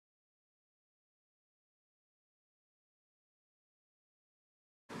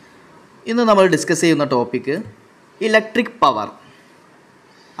ഇന്ന് നമ്മൾ ഡിസ്കസ് ചെയ്യുന്ന ടോപ്പിക്ക് ഇലക്ട്രിക് പവർ,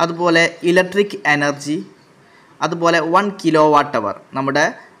 അതുപോലെ ഇലക്ട്രിക് എനർജി, അതുപോലെ 1 kWh. നമ്മുടെ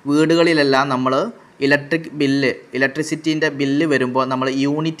വീടുകളിലെല്ലാം നമ്മൾ ഇലക്ട്രിസിറ്റീൻ്റെ ബില്ല് വരുമ്പോൾ നമ്മൾ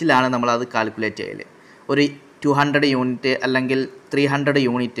യൂണിറ്റിലാണ് നമ്മളത് കാൽക്കുലേറ്റ് ചെയ്യൽ. ഒരു 200 യൂണിറ്റ് അല്ലെങ്കിൽ 300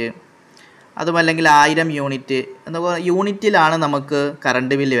 യൂണിറ്റ്, അതുമല്ലെങ്കിൽ 1000 യൂണിറ്റ് എന്നൊക്കെ യൂണിറ്റിലാണ് നമുക്ക്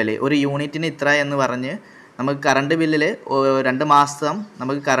കറണ്ട് ബില്ല് വില. ഒരു യൂണിറ്റിന് ഇത്ര എന്ന് പറഞ്ഞ് നമുക്ക് കറണ്ട് ബില്ലിൽ 2 മാസം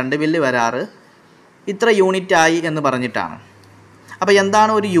നമുക്ക് കറണ്ട് ബില്ല് വരാറ് ഇത്ര യൂണിറ്റായി എന്ന് പറഞ്ഞിട്ടാണ്. അപ്പോൾ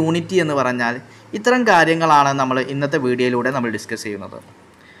എന്താണ് ഒരു യൂണിറ്റ് എന്ന് പറഞ്ഞാൽ? ഇത്തരം കാര്യങ്ങളാണ് നമ്മൾ ഇന്നത്തെ വീഡിയോയിലൂടെ നമ്മൾ ഡിസ്കസ് ചെയ്യുന്നത്.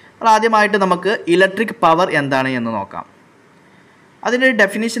 അപ്പോൾ ആദ്യമായിട്ട് നമുക്ക് ഇലക്ട്രിക് പവർ എന്താണ് എന്ന് നോക്കാം. അതിൻ്റെ ഒരു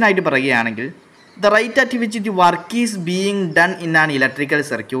ഡെഫിനിഷനായിട്ട് പറയുകയാണെങ്കിൽ, the rate at which the work is being done in an electrical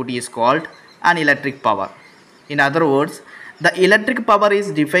circuit is called an electric power. In other words, the electric power is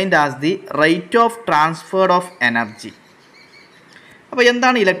defined as the rate of transfer of energy. അപ്പോൾ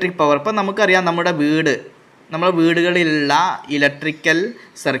എന്താണ് electric power? ഇപ്പോൾ നമുക്കറിയാം, നമ്മുടെ വീടുകളിലുള്ള electrical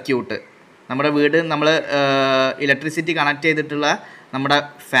circuit, നമ്മുടെ വീട് നമ്മൾ electricity connect ചെയ്തിട്ടുള്ള നമ്മുടെ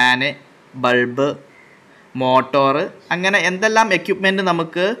ഫാന്, ബൾബ്, മോട്ടോറ്, അങ്ങനെ എന്തെല്ലാം എക്യുപ്മെൻറ്റ്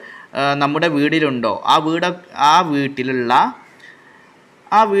നമുക്ക് നമ്മുടെ വീടിലുണ്ടോ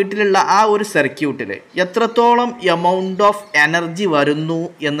ആ വീട്ടിലുള്ള ആ ഒരു സർക്യൂട്ടിൽ എത്രത്തോളം എമൗണ്ട് ഓഫ് എനർജി വരുന്നു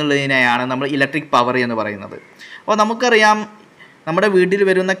എന്നുള്ളതിനെയാണ് നമ്മൾ ഇലക്ട്രിക് പവർ എന്ന് പറയുന്നത്. അപ്പോൾ നമുക്കറിയാം, നമ്മുടെ വീട്ടിൽ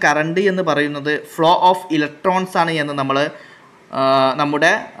വരുന്ന കറണ്ട് എന്ന് പറയുന്നത് ഫ്ലോ ഓഫ് ഇലക്ട്രോൺസ് ആണ് എന്ന് നമ്മൾ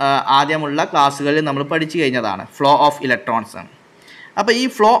നമ്മുടെ ആദ്യമുള്ള ക്ലാസ്സുകളിൽ നമ്മൾ പഠിച്ചു കഴിഞ്ഞതാണ്. ഫ്ലോ ഓഫ് ഇലക്ട്രോൺസ് ആണ്. അപ്പോൾ ഈ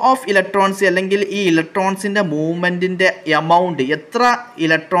ഫ്ലോ ഓഫ് ഇലക്ട്രോൺസ് അല്ലെങ്കിൽ ഈ ഇലക്ട്രോൺസിൻ്റെ മൂവ്മെൻറ്റിൻ്റെ എമൗണ്ട്, എത്ര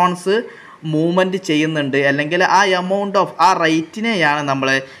ഇലക്ട്രോൺസ് മൂവ്മെൻറ്റ് ചെയ്യുന്നുണ്ട് അല്ലെങ്കിൽ ആ എമൗണ്ട് ഓഫ് ആ റേറ്റിനെയാണ് നമ്മൾ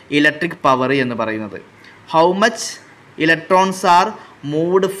ഇലക്ട്രിക് പവർ എന്ന് പറയുന്നത്. How much electrons are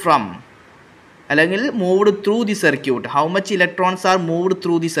moved from അല്ലെങ്കിൽ moved through the circuit, how much electrons are moved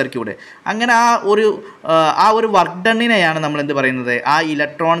through the circuit. അങ്ങനെ ആ ഒരു വർക്ക് ഡണ്ണിനെയാണ് നമ്മൾ എന്ത് പറയുന്നത്? ആ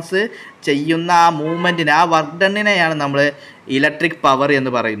ഇലക്ട്രോൺസ് ചെയ്യുന്ന ആ മൂവ്മെൻറ്റിനെ, ആ വർക്ക് ഡണ്ണിനെയാണ് നമ്മൾ ഇലക്ട്രിക് പവർ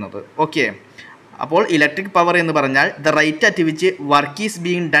എന്ന് പറയുന്നത്. ഓക്കെ, അപ്പോൾ ഇലക്ട്രിക് പവർ എന്ന് പറഞ്ഞാൽ the rate at which work is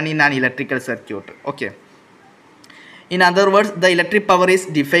being done in an electrical circuit. Okay, in other words, the electric power is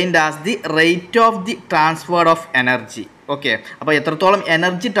defined as the rate of the transfer of energy. Okay, അപ്പോൾ എത്രത്തോളം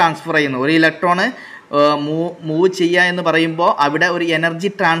energy transfer ചെയ്യുന്നു, ഒരു electron move ചെയ്യുക എന്ന് പറയുമ്പോൾ അവിടെ ഒരു energy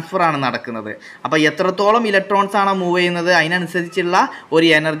transfer ആണ് നടക്കുന്നത്. അപ്പോൾ എത്രത്തോളം ഇലക്ട്രോൺസ് ആണ് മൂവ് ചെയ്യുന്നത്, അതിനനുസരിച്ചുള്ള ഒരു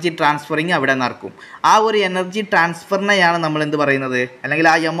എനർജി ട്രാൻസ്ഫറിങ് അവിടെ നടക്കും. ആ ഒരു എനർജി ട്രാൻസ്ഫറിനെയാണ് നമ്മൾ എന്ത് പറയുന്നത്? അല്ലെങ്കിൽ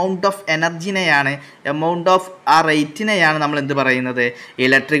ആ എമൗണ്ട് ഓഫ് എനർജിനെയാണ്, എമൗണ്ട് ഓഫ് ആ റേറ്റിനെയാണ് നമ്മൾ എന്ത് പറയുന്നത്?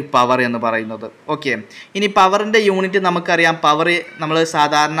 ഇലക്ട്രിക് പവർ എന്ന് പറയുന്നത്. ഓക്കെ, ഇനി പവറിൻ്റെ യൂണിറ്റ് നമുക്കറിയാം. പവർ നമ്മൾ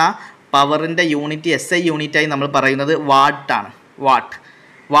സാധാരണ പവറിൻ്റെ യൂണിറ്റ് SI യൂണിറ്റായി നമ്മൾ പറയുന്നത് വാട്ടാണ്.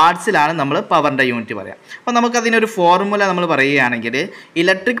 വാട്ട്സിലാണ് നമ്മൾ പവറിൻ്റെ യൂണിറ്റ് പറയാം. അപ്പോൾ നമുക്കതിനൊരു ഫോർമുല നമ്മൾ പറയുകയാണെങ്കിൽ,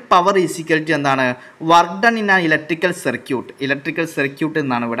 ഇലക്ട്രിക് പവർ ഈക്വൽ ടു എന്താണ്? Work done in an electrical circuit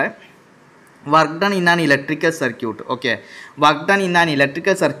എന്നാണ് ഇവിടെ. Work done in an electrical circuit. Okay, work done in an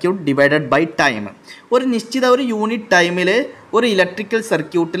electrical circuit divided by time. ഒരു നിശ്ചിത ഒരു യൂണിറ്റ് ടൈമിൽ ഒരു ഇലക്ട്രിക്കൽ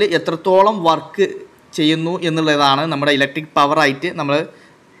സർക്യൂട്ടിൽ എത്രത്തോളം വർക്ക് ചെയ്യുന്നു എന്നുള്ളതാണ് നമ്മുടെ ഇലക്ട്രിക് പവറായിട്ട് നമ്മൾ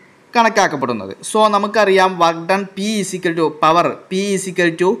കണക്കാക്കപ്പെടുന്നത്. സോ നമുക്കറിയാം, work done P equal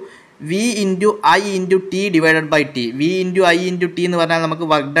to V into I into T divided by T. V into I into T എന്ന് പറഞ്ഞാൽ നമുക്ക്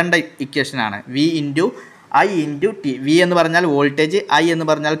work done ഇക്വേഷനാണ്. V into I into T. V എന്ന് പറഞ്ഞാൽ വോൾട്ടേജ്, I എന്ന്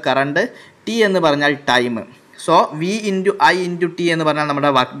പറഞ്ഞാൽ കറണ്ട്, T എന്ന് പറഞ്ഞാൽ time. So V into I into T എന്ന് പറഞ്ഞാൽ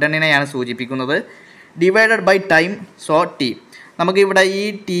നമ്മുടെ വർക്ക് ഡണ്ണിനെയാണ് സൂചിപ്പിക്കുന്നത്, divided by time. So T. നമുക്കിവിടെ ഈ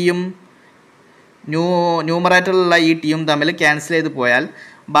ടിയും ന്യൂമറേറ്ററിലുള്ള ഈ ടിയും തമ്മിൽ ക്യാൻസൽ ചെയ്ത് പോയാൽ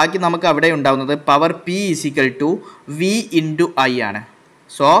ബാക്കി നമുക്ക് അവിടെ ഉണ്ടാകുന്നത് power P equal to V into I ആണ്.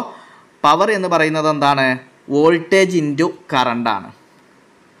 സോ പവർ എന്ന് പറയുന്നത് എന്താണ്? Voltage into കറണ്ടാണ്.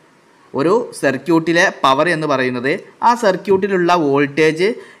 ഒരു സർക്യൂട്ടിലെ പവർ എന്ന് പറയുന്നത് ആ സർക്യൂട്ടിലുള്ള വോൾട്ടേജ്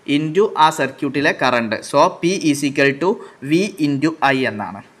ഇൻറ്റു ആ സർക്യൂട്ടിലെ current. So P equal to V into I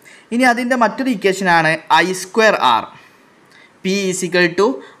എന്നാണ്. ഇനി അതിൻ്റെ മറ്റൊരു ഇക്വേഷനാണ് I²R. P equal to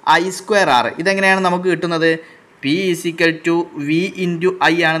I²R. ഇതെങ്ങനെയാണ് നമുക്ക് കിട്ടുന്നത്? P equal to V into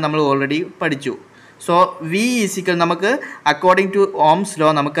I ആണ് നമ്മൾ ഓൾറെഡി പഠിച്ചു. സോ V ഈക്വൽ, നമുക്ക് അക്കോർഡിംഗ് ടു ഓംസ് ലോ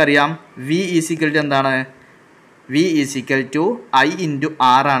നമുക്കറിയാം V ഈക്വൽ ടു എന്താണ്? V equal to I into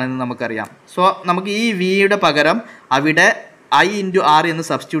R ആണെന്ന് നമുക്കറിയാം. സോ നമുക്ക് ഈ Vയുടെ പകരം അവിടെ I ഇൻറ്റു R എന്ന്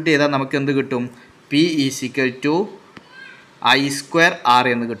സബ്സ്റ്റിറ്റ്യൂട്ട് ചെയ്താൽ നമുക്ക് എന്ത് കിട്ടും? P ഈക്വൽ ടു I²R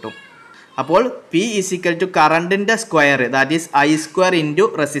എന്ന് കിട്ടും. അപ്പോൾ P equal to കറണ്ടിൻ്റെ square, that is I² into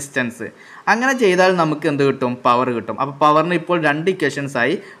resistance. അങ്ങനെ ചെയ്താൽ നമുക്ക് എന്ത് കിട്ടും? പവർ കിട്ടും. അപ്പോൾ പവറിന് ഇപ്പോൾ 2 ഇക്വേഷൻസ്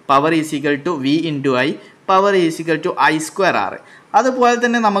ആയി. Power equal to V into I, power equal to I²R. അതുപോലെ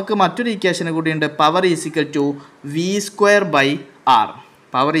തന്നെ നമുക്ക് മറ്റൊരു ഇക്വേഷൻ കൂടിയുണ്ട്, power equal to V² by R.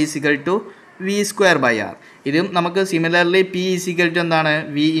 Power is equal to V square by R. ഇതും നമുക്ക് similarly P is equal to എന്താണ്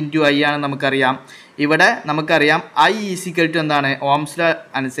V into I ആണ് നമുക്കറിയാം. ഇവിടെ നമുക്കറിയാം ഐ ഈസ് ഈക്വൽ ടു എന്താണ് ഓംസ് ലോ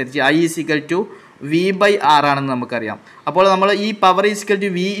അനുസരിച്ച് I is equal to V by R ആണെന്ന് നമുക്കറിയാം. അപ്പോൾ നമ്മൾ ഈ power is equal to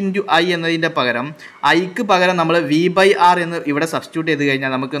V into I എന്നതിൻ്റെ പകരം ഐക്ക് പകരം നമ്മൾ വി ബൈ ആർ എന്ന് ഇവിടെ സബ്സ്റ്റിറ്റ്യൂട്ട് ചെയ്ത്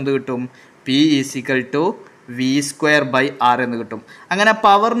കഴിഞ്ഞാൽ നമുക്ക് എന്ത് കിട്ടും? P is equal to V square by R എന്ന് കിട്ടും. അങ്ങനെ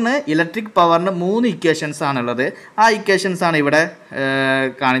പവറിന് ഇലക്ട്രിക് പവറിന് 3 ഇക്വേഷൻസ് ആണുള്ളത്. ആ ഇക്വേഷൻസ് ആണ് ഇവിടെ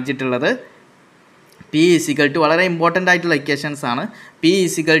കാണിച്ചിട്ടുള്ളത്. പി ഈസ് ഈക്വൽ ടു വളരെ ഇമ്പോർട്ടൻ്റ് ആയിട്ടുള്ള ഇക്വേഷൻസ് ആണ്. P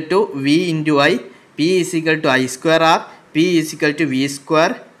is equal to V into I, P is equal to I square R, P is equal to V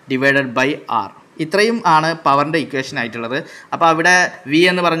square divided by R. ഇത്രയും ആണ് പവറിൻ്റെ ഇക്വേഷൻ ആയിട്ടുള്ളത്. അപ്പോൾ അവിടെ വി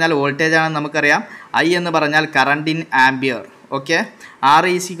എന്ന് പറഞ്ഞാൽ വോൾട്ടേജ് ആണെന്ന് നമുക്കറിയാം. ഐ എന്ന് പറഞ്ഞാൽ current in ampere. Okay. R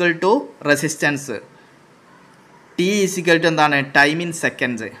is equal to resistance, T is equal to എന്താണ് time in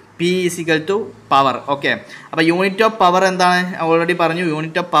seconds, P is equal to power. Okay. അപ്പോൾ യൂണിറ്റ് ഓഫ് പവർ എന്താണ്? ഓൾറെഡി പറഞ്ഞു,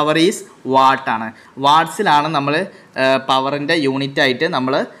 യൂണിറ്റ് ഓഫ് പവർ ഈസ് വാട്ടാണ്. വാട്ട്സിലാണ് നമ്മൾ പവറിൻ്റെ യൂണിറ്റായിട്ട്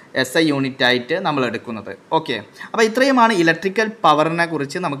നമ്മൾ SI യൂണിറ്റായിട്ട് നമ്മൾ എടുക്കുന്നത്. Okay. അപ്പോൾ ഇത്രയുമാണ് ഇലക്ട്രിക്കൽ പവറിനെ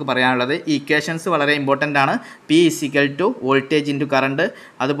കുറിച്ച് നമുക്ക് പറയാനുള്ളത്. ഈ ഇക്വേഷൻസ് വളരെ ഇമ്പോർട്ടൻ്റ് ആണ്. P is equal to voltage into current,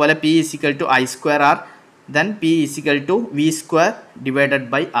 അതുപോലെ P is equal to I square R, then P is equal to V square divided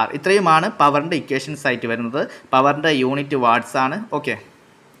by R. ഇത്രയുമാണ് പവറിൻ്റെ ഇക്വേഷൻസ് ആയിട്ട് വരുന്നത്. പവറിൻ്റെ യൂണിറ്റ് വാട്ട്സ് ആണ്. ഓക്കെ.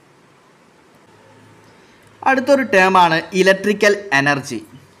 അടുത്തൊരു ടേമാണ് ഇലക്ട്രിക്കൽ എനർജി.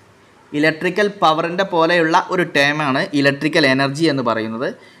 ഇലക്ട്രിക്കൽ പവറിൻ്റെ പോലെയുള്ള ഒരു ടേമാണ് electrical energy എന്ന് പറയുന്നത്.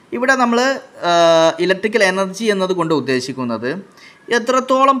 ഇവിടെ നമ്മൾ ഇലക്ട്രിക്കൽ എനർജി എന്നതുകൊണ്ട് ഉദ്ദേശിക്കുന്നത്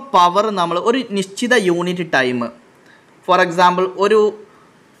എത്രത്തോളം പവർ നമ്മൾ ഒരു നിശ്ചിത യൂണിറ്റ് ടൈം, ഫോർ എക്സാമ്പിൾ ഒരു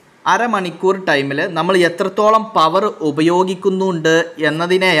അരമണിക്കൂർ ടൈമിൽ നമ്മൾ എത്രത്തോളം പവർ ഉപയോഗിക്കുന്നുണ്ട്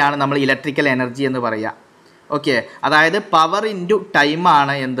എന്നതിനെയാണ് നമ്മൾ ഇലക്ട്രിക്കൽ എനർജി എന്ന് പറയുക. ഓക്കെ. അതായത് പവർ ഇൻറ്റു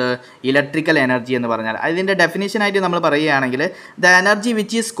ടൈമാണ് എന്ത് ഇലക്ട്രിക്കൽ എനർജി എന്ന് പറഞ്ഞാൽ. അതിൻ്റെ ഡെഫിനേഷനായിട്ട് നമ്മൾ പറയുകയാണെങ്കിൽ the energy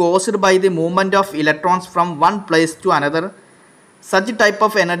which is caused by the movement of electrons from one place to another, such type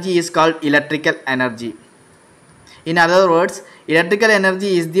of energy is called electrical energy. In other words, electrical energy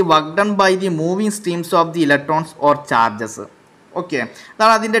is the work done by the moving streams of the electrons or charges. Okay.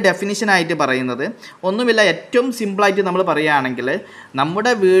 അതാണ് അതിൻ്റെ ഡെഫിനിഷനായിട്ട് പറയുന്നത്. ഒന്നുമില്ല, ഏറ്റവും സിമ്പിളായിട്ട് നമ്മൾ പറയുകയാണെങ്കിൽ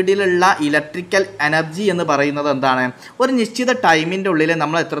നമ്മുടെ വീട്ടിലുള്ള ഇലക്ട്രിക്കൽ എനർജി എന്ന് പറയുന്നത് എന്താണ്? ഒരു നിശ്ചിത ടൈമിൻ്റെ ഉള്ളിൽ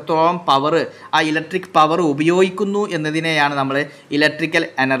നമ്മൾ എത്രത്തോളം പവർ ആ ഇലക്ട്രിക് പവർ ഉപയോഗിക്കുന്നു എന്നതിനെയാണ് നമ്മൾ ഇലക്ട്രിക്കൽ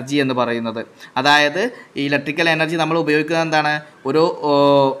എനർജി എന്ന് പറയുന്നത്. അതായത് ഈ ഇലക്ട്രിക്കൽ എനർജി നമ്മൾ ഉപയോഗിക്കുന്നത് എന്താണ്? ഒരു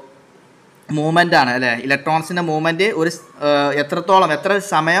മൂവ്മെൻ്റ് ആണ് അല്ലേ? ഇലക്ട്രോൺസിൻ്റെ മൂവ്മെൻറ്റ് ഒരു എത്ര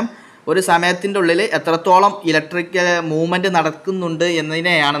സമയം ഒരു സമയത്തിൻ്റെ ഉള്ളിൽ എത്രത്തോളം ഇലക്ട്രിക്കൽ മൂവ്മെൻറ്റ് നടക്കുന്നുണ്ട്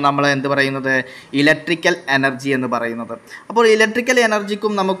എന്നതിനെയാണ് നമ്മൾ എന്ത് പറയുന്നത്? ഇലക്ട്രിക്കൽ എനർജി എന്ന് പറയുന്നത്. അപ്പോൾ ഇലക്ട്രിക്കൽ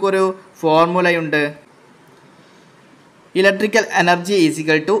എനർജിക്കും നമുക്കൊരു ഫോർമുലയുണ്ട്. Electrical energy is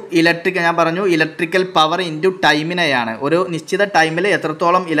equal to ഞാൻ പറഞ്ഞു ഇലക്ട്രിക്കൽ പവർ ഇൻറ്റു ടൈമിനെയാണ്. ഒരു നിശ്ചിത ടൈമിൽ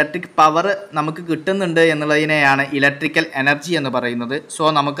എത്രത്തോളം ഇലക്ട്രിക് പവർ നമുക്ക് കിട്ടുന്നുണ്ട് എന്നുള്ളതിനെയാണ് ഇലക്ട്രിക്കൽ എനർജി എന്ന് പറയുന്നത്. സോ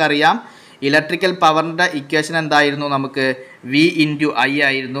നമുക്കറിയാം ഇലക്ട്രിക്കൽ പവറിൻ്റെ ഇക്വേഷൻ എന്തായിരുന്നു? നമുക്ക് വി ഇൻറ്റു ഐ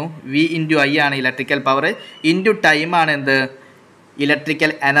ആയിരുന്നു. വി ഇൻറ്റു ഐ ആണ് ഇലക്ട്രിക്കൽ പവർ, ഇൻറ്റു ടൈമാണ് എന്ത്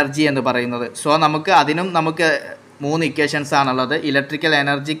ഇലക്ട്രിക്കൽ എനർജി എന്ന് പറയുന്നത്. സോ നമുക്ക് 3 ഇക്വേഷൻസ് ആണുള്ളത്. ഇലക്ട്രിക്കൽ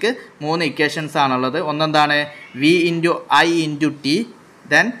എനർജിക്ക് 3 ഇക്വേഷൻസ് ആണുള്ളത്. ഒന്നെന്താണ്? V into I into T,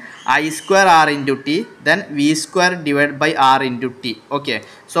 then I square R into T, then we square divide by R into T. Okay.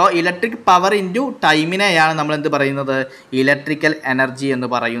 So electric power into ടൈമിനെയാണ് നമ്മൾ എന്ത് പറയുന്നത്? ഇലക്ട്രിക്കൽ എനർജി എന്ന്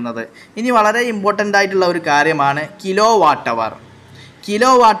പറയുന്നത്. ഇനി വളരെ ഇമ്പോർട്ടൻ്റ് ആയിട്ടുള്ള ഒരു കാര്യമാണ് കിലോ വാട്ട് അവർ.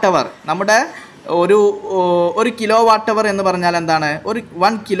 കിലോ വാട്ട് അവർ നമ്മുടെ ഒരു കിലോ വാട്ട് അവർ എന്ന് പറഞ്ഞാൽ എന്താണ്?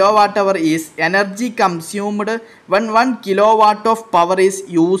 1 kilo watt our is energy consumed when 1 kilo watt of power is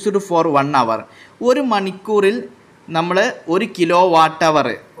used for 1 അവർ. ഒരു മണിക്കൂറിൽ നമ്മൾ 1 കിലോ വാട്ട് അവർ,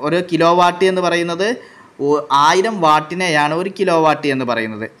 ഒരു കിലോ വാട്ട് എന്ന് പറയുന്നത് 1000 വാട്ടിനെയാണ് 1 കിലോ വാട്ട് എന്ന്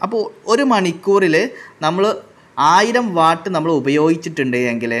പറയുന്നത്. അപ്പോൾ ഒരു മണിക്കൂറിൽ നമ്മൾ 1000 വാട്ട് നമ്മൾ ഉപയോഗിച്ചിട്ടുണ്ട്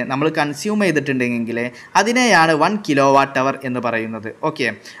എങ്കിൽ, നമ്മൾ കൺസ്യൂം ചെയ്തിട്ടുണ്ടെങ്കിൽ അതിനെയാണ് 1 കിലോ വാട്ട് അവർ എന്ന് പറയുന്നത്. ഓക്കെ.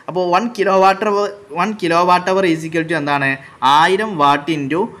 അപ്പോൾ 1 kilo watt our is equal to എന്താണ്? 1000 വാട്ട്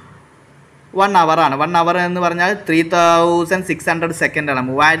ഇൻറ്റു 1 അവറാണ്. 1 അവർ എന്ന് പറഞ്ഞാൽ 3600 സെക്കൻഡാണ്.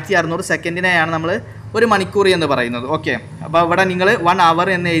 3600 സെക്കൻഡിനെയാണ് നമ്മൾ ഒരു മണിക്കൂർ എന്ന് പറയുന്നത്. ഓക്കെ. അപ്പോൾ ഇവിടെ നിങ്ങൾ 1 അവർ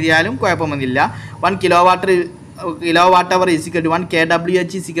എന്ന് എഴുതിയാലും കുഴപ്പമൊന്നുമില്ല. 1 kilo watt our is equal to 1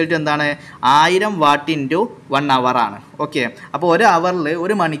 kWh is equal to എന്താണ്? 1000 വാട്ട് ഇൻറ്റു 1 അവറാണ്. ഓക്കെ. അപ്പോൾ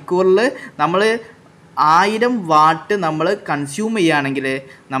ഒരു മണിക്കൂറിൽ നമ്മൾ 1000 വാട്ട് നമ്മൾ കൺസ്യൂം ചെയ്യുകയാണെങ്കിൽ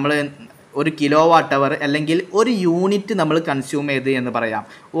നമ്മൾ 1 കിലോ വാട്ട് അവർ അല്ലെങ്കിൽ ഒരു യൂണിറ്റ് നമ്മൾ കൺസ്യൂം ചെയ്ത് എന്ന് പറയാം.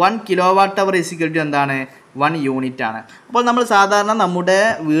 1 kilo watt our is equal to എന്താണ്? 1 യൂണിറ്റ് ആണ്. അപ്പോൾ നമ്മൾ സാധാരണ നമ്മുടെ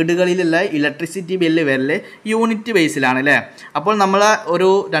വീടുകളിലുള്ള ഇലക്ട്രിസിറ്റി ബില്ല് വരൽ യൂണിറ്റ് ബേസിലാണ് അല്ലേ? അപ്പോൾ നമ്മൾ ഒരു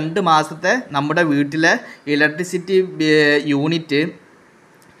 2 മാസത്തെ നമ്മുടെ വീട്ടിലെ ഇലക്ട്രിസിറ്റി യൂണിറ്റ്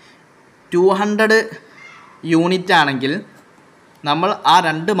 200 യൂണിറ്റ് ആണെങ്കിൽ നമ്മൾ ആ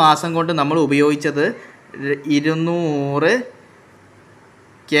 2 മാസം കൊണ്ട് നമ്മൾ ഉപയോഗിച്ചത് 200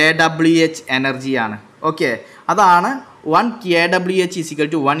 kWh എനർജിയാണ്. ഓക്കെ, അതാണ് 1 kWh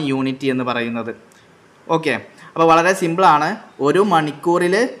 = 1 യൂണിറ്റ് എന്ന് പറയുന്നത്. ഓക്കെ, അപ്പോൾ വളരെ സിമ്പിളാണ്. ഒരു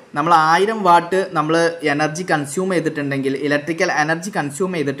മണിക്കൂറിൽ നമ്മൾ 1000 വാട്ട് നമ്മൾ എനർജി കൺസ്യൂം ചെയ്തിട്ടുണ്ടെങ്കിൽ, ഇലക്ട്രിക്കൽ എനർജി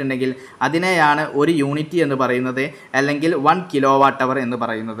കൺസ്യൂം ചെയ്തിട്ടുണ്ടെങ്കിൽ അതിനെയാണ് ഒരു യൂണിറ്റ് എന്ന് പറയുന്നത്, അല്ലെങ്കിൽ 1 kWh എന്ന്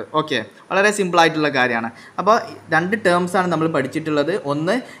പറയുന്നത്. ഓക്കെ, വളരെ സിമ്പിളായിട്ടുള്ള കാര്യമാണ്. അപ്പോൾ 2 ടേംസാണ് നമ്മൾ പഠിച്ചിട്ടുള്ളത്.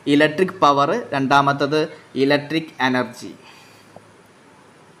 ഒന്ന് ഇലക്ട്രിക് പവർ, രണ്ടാമത്തത് ഇലക്ട്രിക് എനർജി.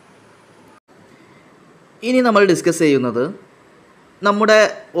 ഇനി നമ്മൾ ഡിസ്കസ് ചെയ്യുന്നത് നമ്മുടെ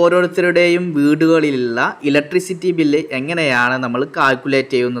ഓരോരുത്തരുടെയും വീടുകളിലുള്ള ഇലക്ട്രിസിറ്റി ബില്ല് എങ്ങനെയാണ് നമ്മൾ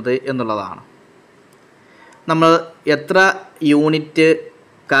കാൽക്കുലേറ്റ് ചെയ്യുന്നത് എന്നുള്ളതാണ്. നമ്മൾ എത്ര യൂണിറ്റ്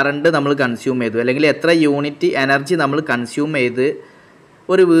കറണ്ട് നമ്മൾ കൺസ്യൂം ചെയ്തു, അല്ലെങ്കിൽ എത്ര യൂണിറ്റ് എനർജി നമ്മൾ കൺസ്യൂം ചെയ്ത്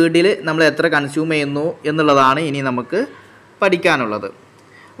ഒരു വീട്ടിൽ നമ്മൾ എത്ര കൺസ്യൂം ചെയ്യുന്നു എന്നുള്ളതാണ് ഇനി നമുക്ക് പഠിക്കാനുള്ളത്.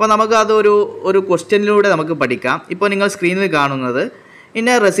 അപ്പോൾ നമുക്ക് ഒരു ക്വസ്റ്റ്യനിലൂടെ നമുക്ക് പഠിക്കാം. ഇപ്പോൾ നിങ്ങൾ സ്ക്രീനിൽ കാണുന്നത്, in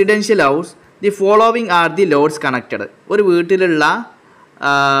A residential house the following are the lords connected. ഒരു വീട്ടിലുള്ള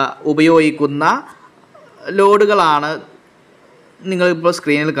ഉപയോഗിക്കുന്ന ലോഡുകളാണ് നിങ്ങളിപ്പോൾ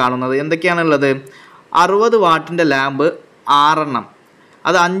സ്ക്രീനിൽ കാണുന്നത്. എന്തൊക്കെയാണുള്ളത്? 60 വാട്ടിൻ്റെ ലാമ്പ് 6 എണ്ണം,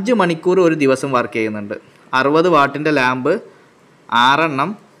 അത് 5 മണിക്കൂർ ഒരു ദിവസം വർക്ക് ചെയ്യുന്നുണ്ട്. 60 വാട്ടിൻ്റെ ലാമ്പ് 6 എണ്ണം,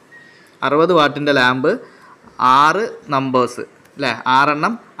 60 വാട്ടിൻ്റെ ലാമ്പ് 6 നമ്പേഴ്സ് അല്ലേ, 6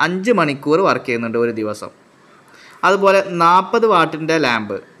 എണ്ണം 5 മണിക്കൂർ വർക്ക് ചെയ്യുന്നുണ്ട് ഒരു ദിവസം. അതുപോലെ 40 വാട്ടിൻ്റെ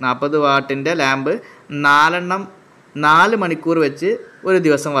ലാമ്പ് 4 എണ്ണം 4 മണിക്കൂർ വെച്ച് ഒരു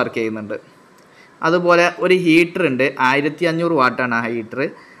ദിവസം വർക്ക് ചെയ്യുന്നുണ്ട്. അതുപോലെ ഒരു ഹീറ്റർ ഉണ്ട്, 1500 വാട്ടാണ് ആ ഹീറ്റർ.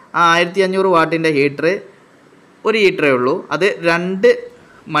 ആ 1500 വാട്ടിൻ്റെ ഹീറ്റർ ഒരു ഹീറ്ററേ ഉള്ളൂ, അത് 2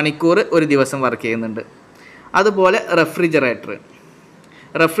 മണിക്കൂർ ഒരു ദിവസം വർക്ക് ചെയ്യുന്നുണ്ട്. അതുപോലെ റെഫ്രിജറേറ്റർ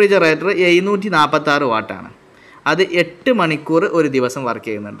 746 വാട്ടാണ്, അത് 8 മണിക്കൂർ ഒരു ദിവസം വർക്ക്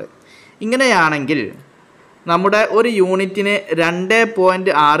ചെയ്യുന്നുണ്ട്. ഇങ്ങനെയാണെങ്കിൽ നമ്മുടെ ഒരു യൂണിറ്റിന്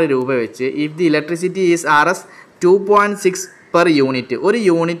 2.6 രൂപ വെച്ച്, if the electricity is RS 2.6 per unit, ഒരു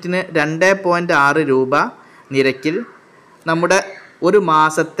യൂണിറ്റിന് 2.6 രൂപ നിരക്കിൽ നമ്മുടെ ഒരു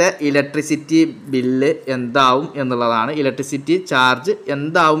മാസത്തെ ഇലക്ട്രിസിറ്റി ബില്ല് എന്താവും എന്നുള്ളതാണ്, ഇലക്ട്രിസിറ്റി ചാർജ്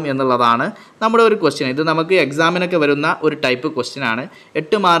എന്താവും എന്നുള്ളതാണ് നമ്മുടെ ഒരു ക്വസ്റ്റ്യൻ. ഇത് നമുക്ക് എക്സാമിനൊക്കെ വരുന്ന ഒരു ടൈപ്പ് ക്വസ്റ്റ്യനാണ്.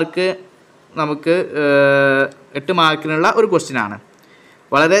 8 മാർക്ക് നമുക്ക് 8 മാർക്കിനുള്ള ഒരു ക്വസ്റ്റ്യനാണ്.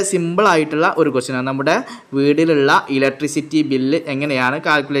 വളരെ സിമ്പിളായിട്ടുള്ള ഒരു ക്വസ്റ്റ്യനാണ്. നമ്മുടെ വീട്ടിലുള്ള ഇലക്ട്രിസിറ്റി ബില്ല് എങ്ങനെയാണ്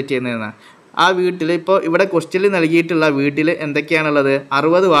കാൽക്കുലേറ്റ് ചെയ്യുന്നതെന്ന്. ആ വീട്ടിൽ ഇപ്പോൾ ഇവിടെ ക്വസ്റ്റ്യനിൽ നൽകിയിട്ടുള്ള വീട്ടിൽ എന്തൊക്കെയാണുള്ളത്?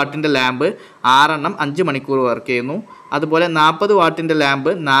 60 വാട്ടിൻ്റെ ലാമ്പ് 6 എണ്ണം 5 മണിക്കൂർ വർക്ക് ചെയ്യുന്നു. അതുപോലെ 40 വാട്ടിൻ്റെ ലാമ്പ്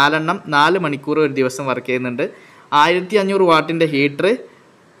 4 എണ്ണം 4 മണിക്കൂർ ഒരു ദിവസം വർക്ക് ചെയ്യുന്നുണ്ട്. 1500 വാട്ടിൻ്റെ ഹീറ്റർ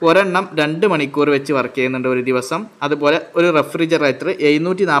ഒരെണ്ണം 2 മണിക്കൂർ വെച്ച് വർക്ക് ചെയ്യുന്നുണ്ട് ഒരു ദിവസം. അതുപോലെ ഒരു റെഫ്രിജറേറ്റർ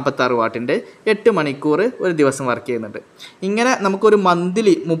 746 വാട്ടിൻ്റെ 8 മണിക്കൂർ ഒരു ദിവസം വർക്ക് ചെയ്യുന്നുണ്ട്. ഇങ്ങനെ നമുക്കൊരു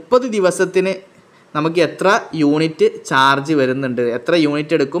മന്ത്ലി 30 ദിവസത്തിന് നമുക്ക് എത്ര യൂണിറ്റ് ചാർജ് വരുന്നുണ്ട്, എത്ര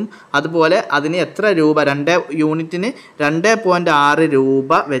യൂണിറ്റ് എടുക്കും, അതുപോലെ അതിന് എത്ര രൂപ, 2 യൂണിറ്റിന് 2.6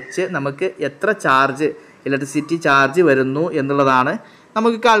 രൂപ വെച്ച് നമുക്ക് എത്ര ചാർജ്, ഇലക്ട്രിസിറ്റി ചാർജ് വരുന്നു എന്നുള്ളതാണ്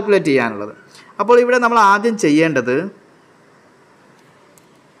നമുക്ക് കാൽക്കുലേറ്റ് ചെയ്യാനുള്ളത്. അപ്പോൾ ഇവിടെ നമ്മൾ ആദ്യം ചെയ്യേണ്ടത്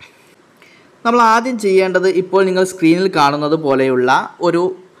ഇപ്പോൾ നിങ്ങൾ സ്ക്രീനിൽ കാണുന്നത് പോലെയുള്ള ഒരു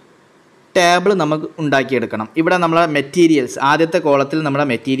ടേബിൾ നമുക്ക് ഉണ്ടാക്കിയെടുക്കണം. ഇവിടെ നമ്മളെ മെറ്റീരിയൽസ്, ആദ്യത്തെ കോളത്തിൽ നമ്മുടെ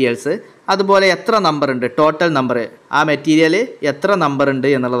മെറ്റീരിയൽസ്, അതുപോലെ എത്ര നമ്പർ ഉണ്ട്, ടോട്ടൽ നമ്പർ, ആ മെറ്റീരിയൽ എത്ര നമ്പർ ഉണ്ട്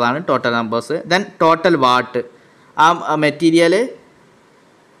എന്നുള്ളതാണ് total numbers. Then total what, ആ മെറ്റീരിയൽ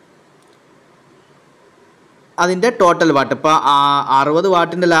അതിൻ്റെ ടോട്ടൽ വാട്ട്. ഇപ്പോൾ 60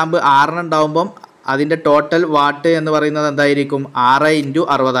 വാട്ടിൻ്റെ ലാമ്പ് 6 ഉണ്ടാകുമ്പം അതിൻ്റെ ടോട്ടൽ വാട്ട് എന്ന് പറയുന്നത് എന്തായിരിക്കും? 6 ×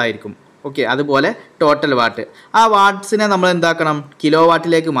 60 ആയിരിക്കും. ഓക്കെ, അതുപോലെ ടോട്ടൽ വാട്ട്, ആ വാട്ട്സിനെ നമ്മൾ എന്താക്കണം? കിലോ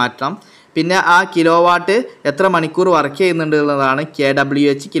വാട്ടിലേക്ക് മാറ്റാം. പിന്നെ ആ കിലോ വാട്ട് എത്ര മണിക്കൂർ വർക്ക് ചെയ്യുന്നുണ്ട് എന്നുള്ളതാണ്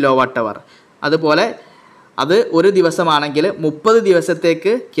kWh, കിലോ വാട്ട് അവർ. അതുപോലെ അത് ഒരു ദിവസമാണെങ്കിൽ 30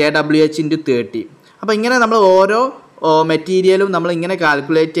 ദിവസത്തേക്ക് kWh × 30. അപ്പോൾ ഇങ്ങനെ നമ്മൾ ഓരോ മെറ്റീരിയലും നമ്മൾ ഇങ്ങനെ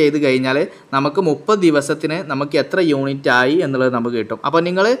കാൽക്കുലേറ്റ് ചെയ്ത് കഴിഞ്ഞാൽ നമുക്ക് 30 ദിവസത്തിന് നമുക്ക് എത്ര യൂണിറ്റ് ആയി എന്നുള്ളത് നമുക്ക് കിട്ടും. അപ്പോൾ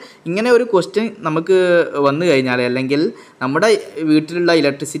നിങ്ങൾ ഇങ്ങനെ ഒരു ക്വസ്റ്റ്യൻ നമുക്ക് വന്നു കഴിഞ്ഞാൽ, അല്ലെങ്കിൽ നമ്മുടെ വീട്ടിലുള്ള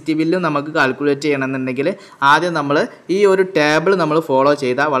ഇലക്ട്രിസിറ്റി ബില്ലും നമുക്ക് കാൽക്കുലേറ്റ് ചെയ്യണമെന്നുണ്ടെങ്കിൽ ആദ്യം നമ്മൾ ഈ ഒരു ടേബിൾ നമ്മൾ ഫോളോ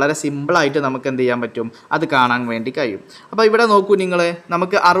ചെയ്താൽ വളരെ സിമ്പിളായിട്ട് നമുക്ക് എന്ത് ചെയ്യാൻ പറ്റും, അത് കാണാൻ വേണ്ടി കഴിയും. അപ്പോൾ ഇവിടെ നോക്കൂ നിങ്ങൾ,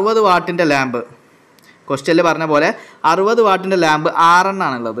 നമുക്ക് 60 വാട്ടിൻ്റെ ലാമ്പ്, ക്വസ്റ്റ്യനിൽ പറഞ്ഞ പോലെ 60 വാട്ടിൻ്റെ ലാമ്പ് 6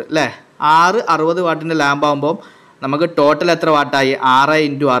 എണ്ണാണുള്ളത് അല്ലേ. 60 വാട്ടിൻ്റെ ലാമ്പാകുമ്പോൾ നമുക്ക് ടോട്ടൽ എത്ര വാട്ടായി? 6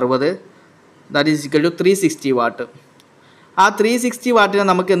 × 60, that is equal to 360 what. ആ 360 വാട്ടിനെ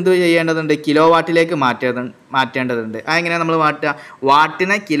നമുക്ക് എന്ത് ചെയ്യേണ്ടതുണ്ട്? കിലോ വാട്ടിലേക്ക് മാറ്റേണ്ടതുണ്ട്. അതെങ്ങനെയാണ് നമ്മൾ മാറ്റുക?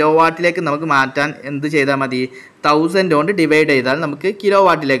 വാട്ടിനെ കിലോ വാട്ടിലേക്ക് നമുക്ക് മാറ്റാൻ എന്ത് ചെയ്താൽ മതി? 1000 കൊണ്ട് ഡിവൈഡ് ചെയ്താൽ നമുക്ക് കിലോ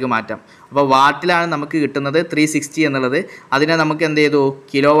വാട്ടിലേക്ക് മാറ്റാം. അപ്പോൾ വാട്ടിലാണ് നമുക്ക് കിട്ടുന്നത് 360 എന്നുള്ളത്. അതിനെ നമുക്ക് എന്ത് ചെയ്തു,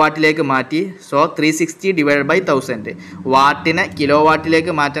 കിലോ വാട്ടിലേക്ക് മാറ്റി. So 360 divide by 1000. വാട്ടിനെ കിലോ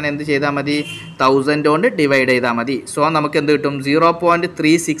വാട്ടിലേക്ക് മാറ്റാൻ എന്ത് ചെയ്താൽ മതി, 1000 കൊണ്ട് ഡിവൈഡ് ചെയ്താൽ മതി. സോ നമുക്ക് എന്ത് കിട്ടും,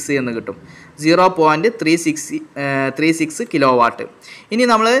 0.36 എന്ന് കിട്ടും. 0.36 കിലോ വാട്ട്. ഇനി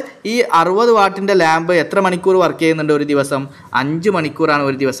നമ്മൾ ഈ 60 വാട്ടിൻ്റെ ലാമ്പ് എത്ര മണിക്കൂർ വർക്ക് ചെയ്യുന്നുണ്ട് ഒരു ദിവസം? 5 മണിക്കൂറാണ്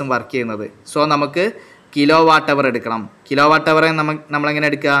ഒരു ദിവസം വർക്ക് ചെയ്യുന്നത്. സോ നമുക്ക് കിലോ വാട്ട് അവർ എടുക്കണം. കിലോ വാട്ട് അവറെ നമ്മളെങ്ങനെ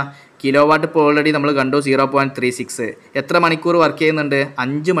എടുക്കുക? കിലോ വാട്ട് ഇപ്പോൾ ഓൾറെഡി നമ്മൾ കണ്ടു 0.36. എത്ര മണിക്കൂർ വർക്ക് ചെയ്യുന്നുണ്ട്?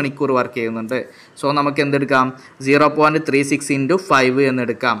 5 മണിക്കൂർ വർക്ക് ചെയ്യുന്നുണ്ട്. സോ നമുക്ക് എന്തെടുക്കാം, 0.36 × 5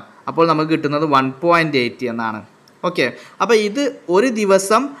 എന്നെടുക്കാം. അപ്പോൾ നമുക്ക് കിട്ടുന്നത് 1.8 എന്നാണ്. ഓക്കെ, അപ്പോൾ ഇത് ഒരു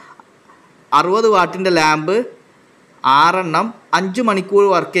ദിവസം 60 വാട്ടിൻ്റെ ലാമ്പ് 6 5 മണിക്കൂർ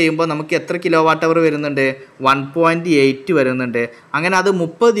വർക്ക് ചെയ്യുമ്പോൾ നമുക്ക് എത്ര കിലോ വാട്ട് അവർ വരുന്നുണ്ട്? 1.8 വരുന്നുണ്ട്. അങ്ങനെ അത്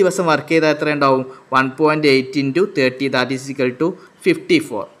 30 ദിവസം വർക്ക് ചെയ്താൽ എത്ര ഉണ്ടാവും? 1.8 × 30, ദാറ്റ് ഈസ് ഈക്വൽ ടു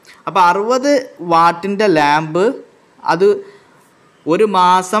 54. അപ്പോൾ 60 വാട്ടിൻ്റെ ലാമ്പ് അത് ഒരു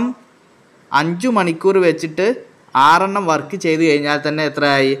മാസം 5 മണിക്കൂർ വെച്ചിട്ട് 6 വർക്ക് ചെയ്ത് കഴിഞ്ഞാൽ തന്നെ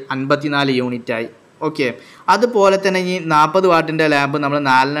എത്രയായി? 54 യൂണിറ്റായി. ഓക്കെ, അതുപോലെ തന്നെ ഈ 40 വാട്ടിൻ്റെ ലാമ്പ് നമ്മൾ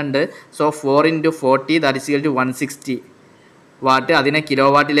 4 ഉണ്ട്. So 4 × 40, that is equal to 160 what. അതിനെ കിലോ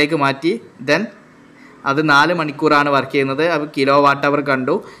വാട്ടിലേക്ക് മാറ്റി. ദെൻ അത് 4 മണിക്കൂറാണ് വർക്ക് ചെയ്യുന്നത്. അപ്പോൾ കിലോ വാട്ട് അവർ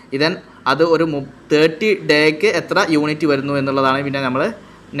കണ്ടു. ഇതൻ അത് ഒരു 30 ഡേക്ക് എത്ര യൂണിറ്റ് വരുന്നു എന്നുള്ളതാണ്. പിന്നെ നമ്മൾ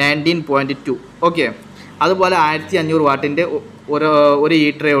 19.2. ഓക്കെ, അതുപോലെ 1500 വാട്ടിൻ്റെ ഒരു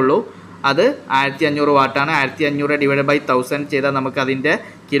ഹീറ്ററേ ഉള്ളൂ. അത് 1500 വാട്ടാണ്. 1500 ഡിവൈഡ് ബൈ 1000 ചെയ്താൽ നമുക്ക് അതിൻ്റെ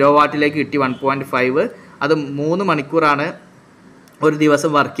കിലോ വാട്ടിലേക്ക് കിട്ടി 1.5. അത് 3 മണിക്കൂറാണ് ഒരു ദിവസം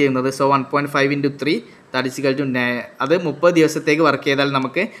വർക്ക് ചെയ്യുന്നത്. So 1.5 × 3, that is equal to അത് 30 ദിവസത്തേക്ക് വർക്ക് ചെയ്താൽ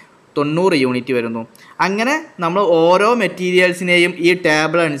നമുക്ക് 90 യൂണിറ്റ് വരുന്നു. അങ്ങനെ നമ്മൾ ഓരോ മെറ്റീരിയൽസിനെയും ഈ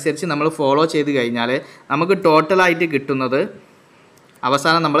ടേബിൾ അനുസരിച്ച് നമ്മൾ ഫോളോ ചെയ്ത് കഴിഞ്ഞാൽ നമുക്ക് ടോട്ടലായിട്ട് കിട്ടുന്നത്,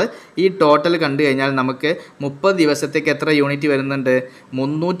 അവസാനം നമ്മൾ ഈ ടോട്ടൽ കണ്ടു കഴിഞ്ഞാൽ നമുക്ക് 30 ദിവസത്തേക്ക് എത്ര യൂണിറ്റ് വരുന്നുണ്ട്?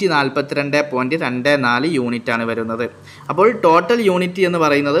 342.24 യൂണിറ്റാണ് വരുന്നത്. അപ്പോൾ ടോട്ടൽ യൂണിറ്റ് എന്ന്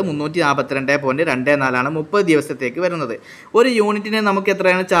പറയുന്നത് 342.24 ആണ് 30 ദിവസത്തേക്ക് വരുന്നത്. ഒരു യൂണിറ്റിന് നമുക്ക്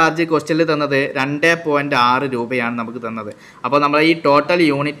എത്രയാണ് ചാർജ് ക്വസ്റ്റ്യനിൽ തന്നത്? 2.6 രൂപയാണ് നമുക്ക് തന്നത്. അപ്പോൾ നമ്മൾ ഈ ടോട്ടൽ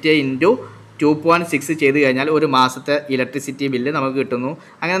യൂണിറ്റ് ഇൻറ്റു 2.6 ചെയ്ത് കഴിഞ്ഞാൽ ഒരു മാസത്തെ ഇലക്ട്രിസിറ്റി ബില്ല് നമുക്ക് കിട്ടുന്നു.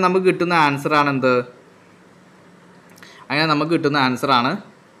 അങ്ങനെ നമുക്ക് കിട്ടുന്ന ആൻസറാണ് എന്ത്? അങ്ങനെ നമുക്ക് കിട്ടുന്ന ആൻസറാണ്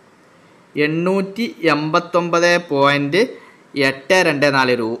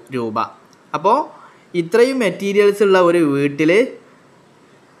 889.824 രൂപ. അപ്പോൾ ഇത്രയും മെറ്റീരിയൽസ് ഉള്ള ഒരു വീട്ടിൽ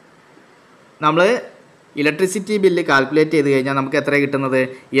നമ്മൾ ഇലക്ട്രിസിറ്റി ബില്ല് കാൽക്കുലേറ്റ് ചെയ്ത് കഴിഞ്ഞാൽ നമുക്ക് എത്ര കിട്ടുന്നത്?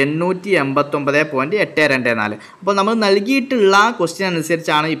 889.824. അപ്പോൾ നമ്മൾ നൽകിയിട്ടുള്ള ക്വസ്റ്റ്യൻ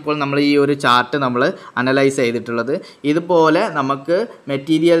അനുസരിച്ചാണ് ഇപ്പോൾ നമ്മൾ ഈ ഒരു ചാർട്ട് നമ്മൾ അനലൈസ് ചെയ്തിട്ടുള്ളത്. ഇതുപോലെ നമുക്ക്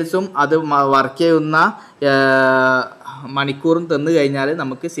മെറ്റീരിയൽസും അത് വർക്ക് ചെയ്യുന്ന മണിക്കൂറും തന്നു കഴിഞ്ഞാൽ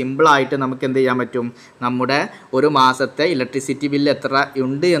നമുക്ക് സിമ്പിളായിട്ട് നമുക്ക് എന്ത് ചെയ്യാൻ പറ്റും? നമ്മുടെ ഒരു മാസത്തെ ഇലക്ട്രിസിറ്റി ബില്ല് എത്ര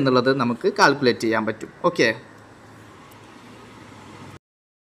ഉണ്ട് എന്നുള്ളത് നമുക്ക് കാൽക്കുലേറ്റ് ചെയ്യാൻ പറ്റും. ഓക്കെ.